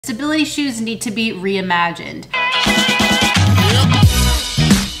Stability shoes need to be reimagined.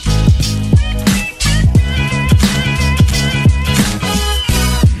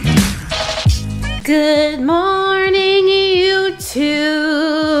 Good morning, YouTube!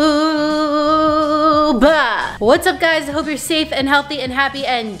 What's up, guys? I hope you're safe and healthy and happy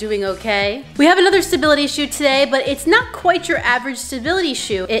and doing okay. We have another stability shoe today, but it's not quite your average stability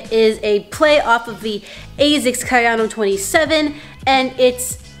shoe. It is a play off of the ASICS Kayano 27, and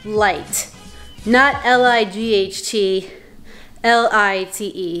it's light. Not L-I-G-H-T,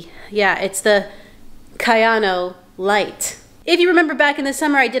 L-I-T-E. Yeah, it's the Kayano Lite. If you remember back in the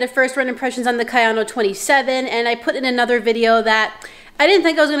summer, I did a first run impressions on the Kayano 27, and I put in another video that I didn't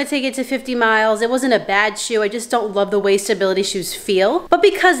think I was going to take it to 50 miles. It wasn't a bad shoe. I just don't love the way stability shoes feel. But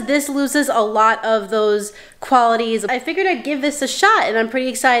because this loses a lot of those qualities, I figured I'd give this a shot, and I'm pretty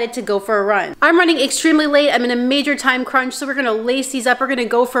excited to go for a run. I'm running extremely late. I'm in a major time crunch, so we're going to lace these up. We're going to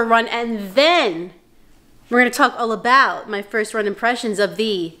go for a run, and then we're going to talk all about my first run impressions of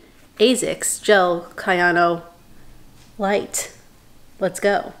the ASICS Gel Kayano Lite. Let's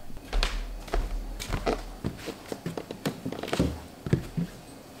go.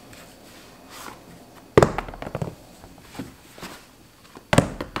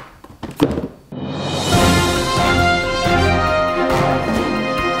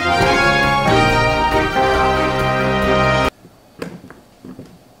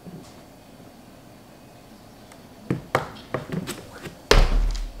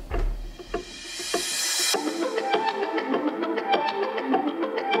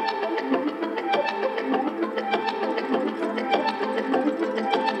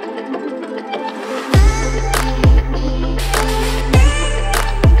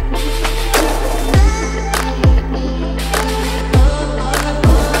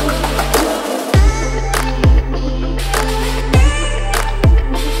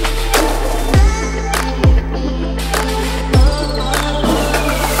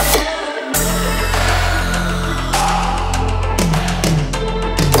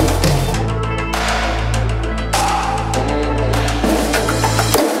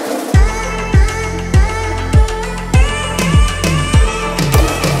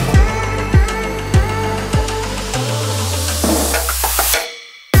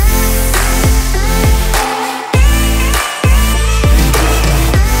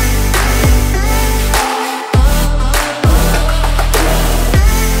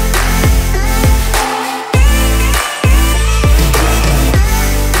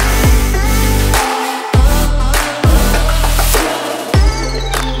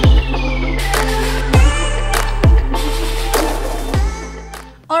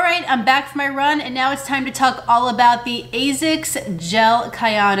 I'm back from my run, and now it's time to talk all about the ASICS Gel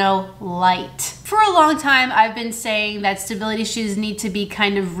Kayano Lite. For a long time, I've been saying that stability shoes need to be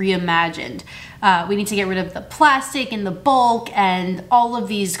kind of reimagined. We need to get rid of the plastic and the bulk and all of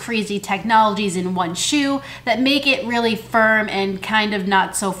these crazy technologies in one shoe that make it really firm and kind of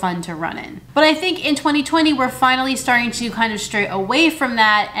not so fun to run in. But I think in 2020, we're finally starting to kind of stray away from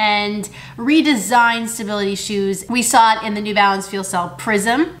that and redesign stability shoes. We saw it in the New Balance FeelCell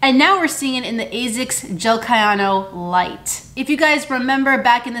Prism, and now we're seeing it in the ASICS Gel Kayano Lite. If you guys remember,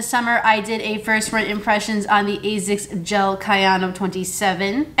 back in the summer, I did a first run impressions on the ASICS Gel Kayano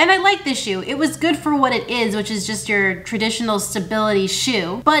 27, and I like this shoe. It was good for what it is, which is just your traditional stability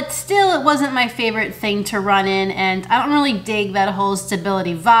shoe, but still it wasn't my favorite thing to run in, and I don't really dig that whole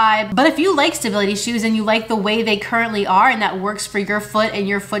stability vibe. But if you like stability shoes and you like the way they currently are and that works for your foot and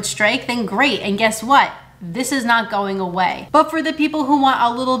your foot strike, then great. And guess what? This is not going away. But for the people who want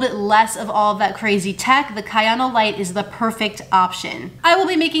a little bit less of all of that crazy tech, the Kayano Lite is the perfect option. I will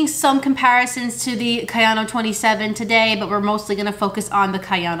be making some comparisons to the Kayano 27 today, but we're mostly gonna focus on the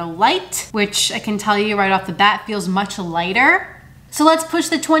Kayano Lite, which I can tell you right off the bat feels much lighter. So let's push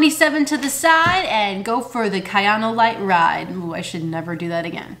the 27 to the side and go for the Kayano Lite ride. Ooh, I should never do that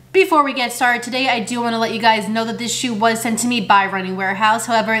again. Before we get started today, I do want to let you guys know that this shoe was sent to me by Running Warehouse.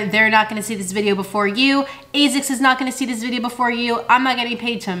 However, they're not going to see this video before you. ASICS is not going to see this video before you. I'm not getting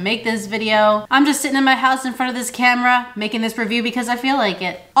paid to make this video. I'm just sitting in my house in front of this camera making this review because I feel like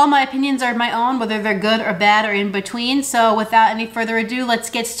it. All my opinions are my own, whether they're good or bad or in between. So without any further ado, let's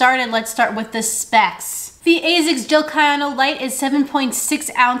get started. Let's start with the specs. The ASICS Gel Kayano Lite is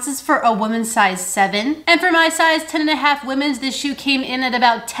 7.6 ounces for a woman's size 7. And for my size 10.5 women's, this shoe came in at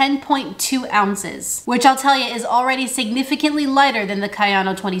about 10.2 ounces, which I'll tell you is already significantly lighter than the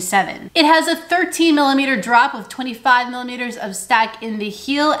Kayano 27. It has a 13 millimeter drop with 25 millimeters of stack in the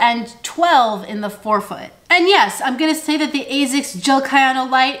heel and 12 in the forefoot. And yes, I'm gonna say that the ASICS Gel Kayano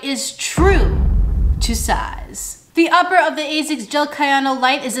Lite is true to size. The upper of the ASICS Gel Kayano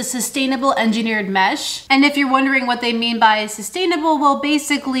Lite is a sustainable engineered mesh. And if you're wondering what they mean by sustainable, well,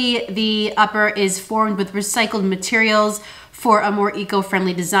 basically the upper is formed with recycled materials for a more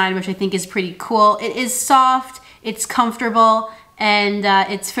eco-friendly design, which I think is pretty cool. It is soft, it's comfortable, and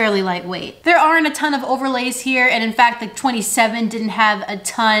it's fairly lightweight. There aren't a ton of overlays here, and in fact the 27 didn't have a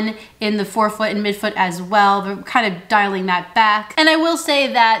ton in the forefoot and midfoot as well. They're kind of dialing that back. And I will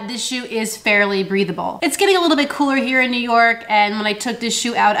say that this shoe is fairly breathable. It's getting a little bit cooler here in New York, and when I took this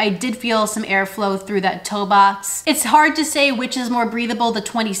shoe out, I did feel some airflow through that toe box. It's hard to say which is more breathable, the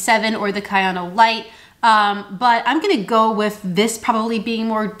 27 or the Kayano Lite. But I'm gonna go with this probably being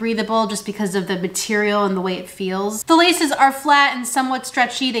more breathable just because of the material and the way it feels. The laces are flat and somewhat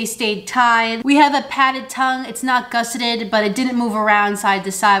stretchy. They stayed tied. We have a padded tongue. It's not gusseted, but it didn't move around side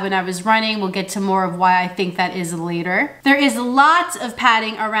to side when I was running. We'll get to more of why I think that is later. There is lots of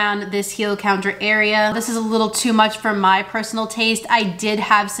padding around this heel counter area. This is a little too much for my personal taste. I did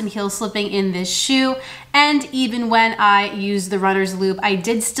have some heel slipping in this shoe, and even when I used the runner's loop, I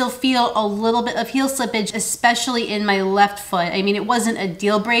did still feel a little bit of heel slippage, especially in my left foot. I mean, it wasn't a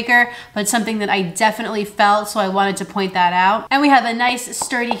deal breaker, but something that I definitely felt, so I wanted to point that out. And we have a nice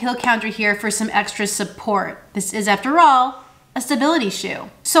sturdy heel counter here for some extra support. This is, after all, a stability shoe.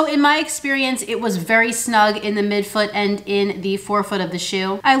 So in my experience, it was very snug in the midfoot and in the forefoot of the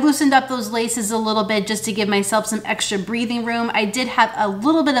shoe. I loosened up those laces a little bit just to give myself some extra breathing room. I did have a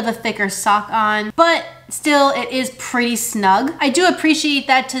little bit of a thicker sock on, but still, it is pretty snug. I do appreciate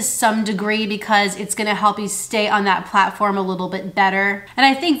that to some degree because it's gonna help you stay on that platform a little bit better. And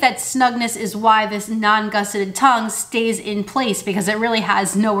I think that snugness is why this non-gusseted tongue stays in place, because it really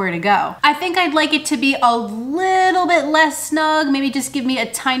has nowhere to go. I think I'd like it to be a little bit less snug, maybe just give me a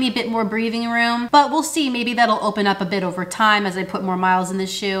tiny bit more breathing room, but we'll see. Maybe that'll open up a bit over time as I put more miles in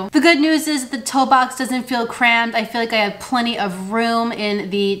this shoe. The good news is the toe box doesn't feel crammed. I feel like I have plenty of room in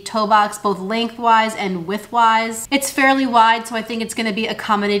the toe box, both lengthwise and widthwise. It's fairly wide, so I think it's gonna be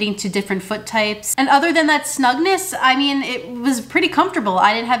accommodating to different foot types. And other than that snugness, I mean, it was pretty comfortable.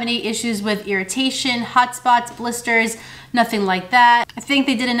 I didn't have any issues with irritation, hot spots, blisters, nothing like that. I think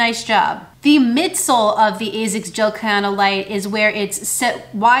they did a nice job. The midsole of the ASICS Gel Kayano Lite is where it's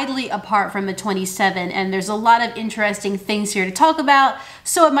set widely apart from the 27, and there's a lot of interesting things here to talk about,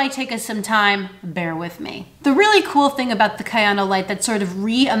 so it might take us some time. Bear with me. The really cool thing about the Kayano Lite that sort of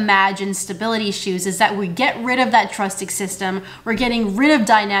reimagined stability shoes is that we get rid of that trustic system, we're getting rid of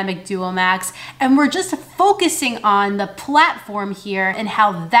dynamic duomax, and we're just focusing on the platform here and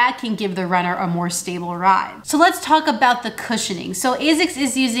how that can give the runner a more stable ride. So let's talk about the cushioning. So ASICS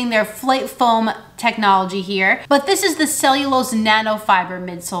is using their Flytefoam technology here, but this is the Cellulose Nanofiber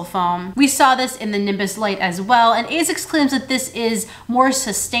midsole foam. We saw this in the Nimbus Lite as well, and ASICS claims that this is more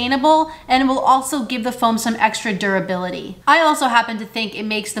sustainable and will also give the foam some extra durability. I also happen to think it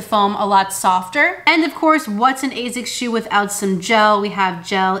makes the foam a lot softer. And of course, what's an ASICS shoe without some gel? We have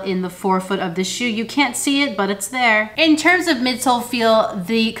gel in the forefoot of the shoe. You can't see it, but it's there. In terms of midsole feel,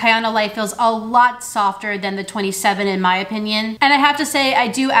 the Kayano Lite feels a lot softer than the 27 in my opinion. And I have to say, I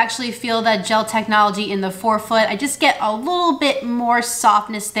do actually feel that gel technology in the forefoot. I just get a little bit more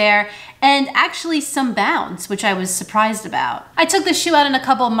softness there and actually some bounce, which I was surprised about. I took the shoe out in a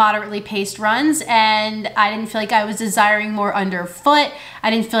couple moderately paced runs, and I didn't feel like I was desiring more underfoot.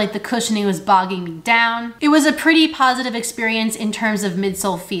 I didn't feel like the cushioning was bogging me down. It was a pretty positive experience in terms of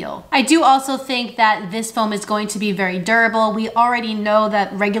midsole feel. I do also think that this foam is going to be very durable. We already know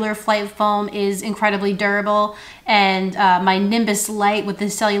that regular Flytefoam is incredibly durable, and my Nimbus Lite with the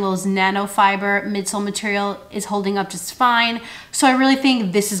Cellulose Nanofiber midsole material is holding up just fine. So I really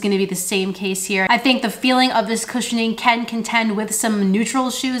think this is going to be the same case here. I think the feeling of this cushioning can contend with some neutral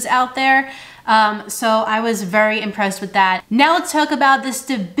shoes out there. So I was very impressed with that. Now let's talk about the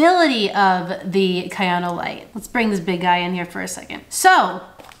stability of the Kayano Lite. Let's bring this big guy in here for a second. So,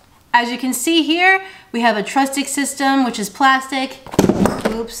 as you can see here, we have a trustic system, which is plastic.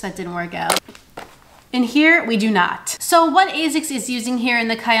 Oops, that didn't work out. In here, we do not. So what ASICS is using here in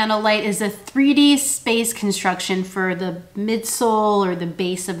the Kayano Lite is a 3D space construction for the midsole or the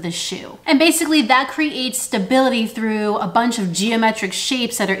base of the shoe. And basically that creates stability through a bunch of geometric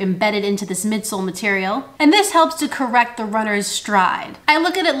shapes that are embedded into this midsole material. And this helps to correct the runner's stride. I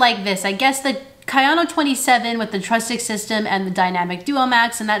look at it like this. I guess the Kayano 27 with the trustic system and the dynamic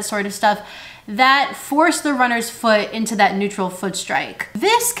duomax and that sort of stuff, that force the runner's foot into that neutral foot strike.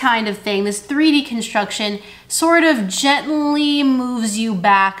 This kind of thing, this 3D construction, sort of gently moves you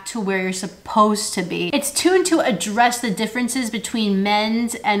back to where you're supposed to be. It's tuned to address the differences between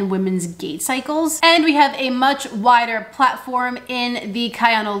men's and women's gait cycles. And we have a much wider platform in the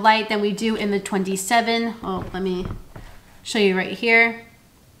Kayano Lite than we do in the 27. Oh, let me show you right here.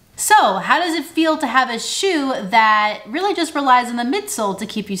 So how does it feel to have a shoe that really just relies on the midsole to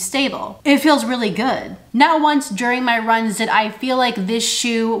keep you stable? It feels really good. Not once during my runs did I feel like this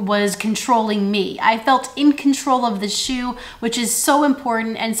shoe was controlling me. I felt in control of the shoe, which is so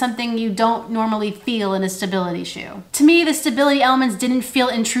important and something you don't normally feel in a stability shoe. To me, the stability elements didn't feel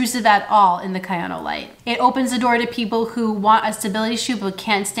intrusive at all in the Kayano Lite. It opens the door to people who want a stability shoe but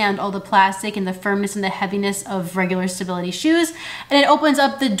can't stand all the plastic and the firmness and the heaviness of regular stability shoes. And it opens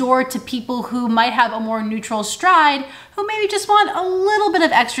up the door to people who might have a more neutral stride, who maybe just want a little bit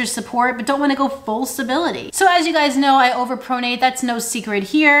of extra support but don't want to go full stability. So as you guys know, I overpronate, that's no secret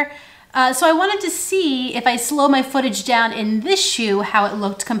here. So I wanted to see if I slow my footage down in this shoe, how it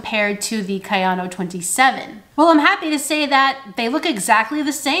looked compared to the Kayano 27. Well, I'm happy to say that they look exactly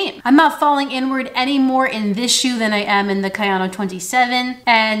the same. I'm not falling inward any more in this shoe than I am in the Kayano 27,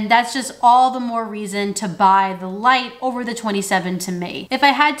 and that's just all the more reason to buy the Lite over the 27 to me. If I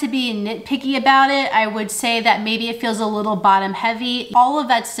had to be nitpicky about it, I would say that maybe it feels a little bottom heavy. All of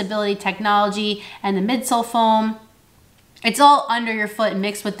that stability technology and the midsole foam, it's all under your foot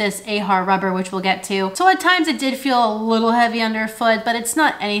mixed with this AHAR rubber, which we'll get to. So at times it did feel a little heavy underfoot, but it's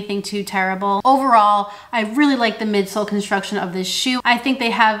not anything too terrible. Overall, I really like the midsole construction of this shoe. I think they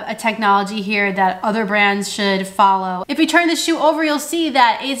have a technology here that other brands should follow. If you turn the shoe over, you'll see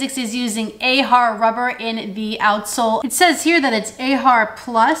that ASICS is using AHAR rubber in the outsole. It says here that it's AHAR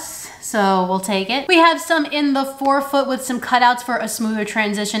plus, so we'll take it. We have some in the forefoot with some cutouts for a smoother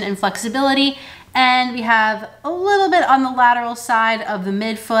transition and flexibility. And we have a little bit on the lateral side of the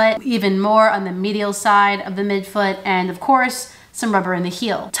midfoot, even more on the medial side of the midfoot, and of course, some rubber in the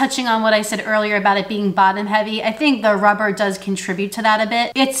heel. Touching on what I said earlier about it being bottom heavy, I think the rubber does contribute to that a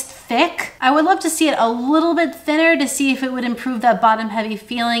bit. It's thick. I would love to see it a little bit thinner to see if it would improve that bottom heavy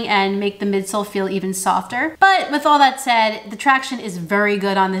feeling and make the midsole feel even softer. But with all that said, the traction is very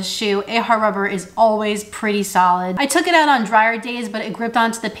good on this shoe. AHAR rubber is always pretty solid. I took it out on drier days, but it gripped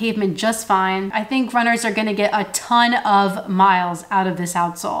onto the pavement just fine. I think runners are gonna get a ton of miles out of this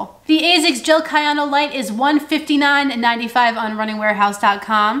outsole. The ASICS Gel Kayano Lite is $159.95 on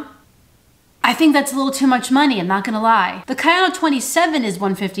runningwarehouse.com. I think that's a little too much money, I'm not gonna lie. The Kayano 27 is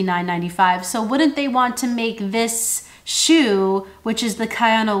 $159.95, so wouldn't they want to make this shoe, which is the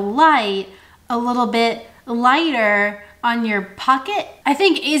Kayano Lite, a little bit lighter on your pocket? I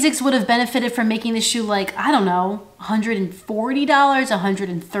think ASICS would have benefited from making the shoe like, I don't know, $140,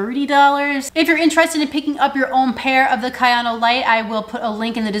 $130. If you're interested in picking up your own pair of the Kayano Lite, I will put a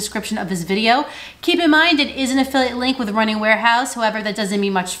link in the description of this video. Keep in mind, it is an affiliate link with Running Warehouse. However, that doesn't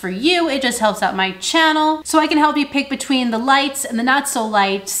mean much for you. It just helps out my channel. So I can help you pick between the lights and the not so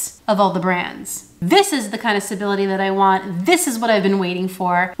lights of all the brands. This is the kind of stability that I want. This is what I've been waiting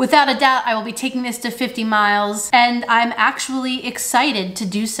for. Without a doubt, I will be taking this to 50 miles, and I'm actually excited to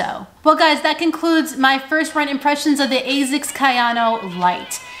do so. Well guys, that concludes my first run impressions of the ASICS Kayano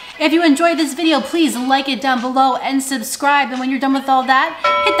Lite. If you enjoyed this video, please like it down below and subscribe. And when you're done with all that,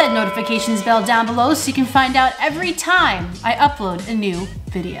 hit that notifications bell down below so you can find out every time I upload a new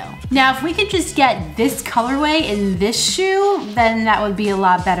video. Now, if we could just get this colorway in this shoe, then that would be a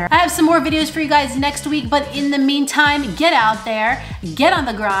lot better. I have some more videos for you guys next week, but in the meantime, get out there, get on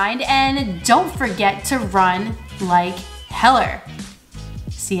the grind, and don't forget to run like heller.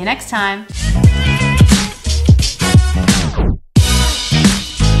 See you next time.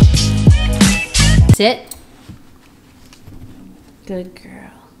 Sit. Good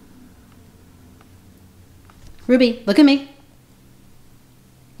girl. Ruby, look at me.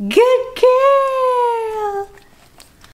 Good girl.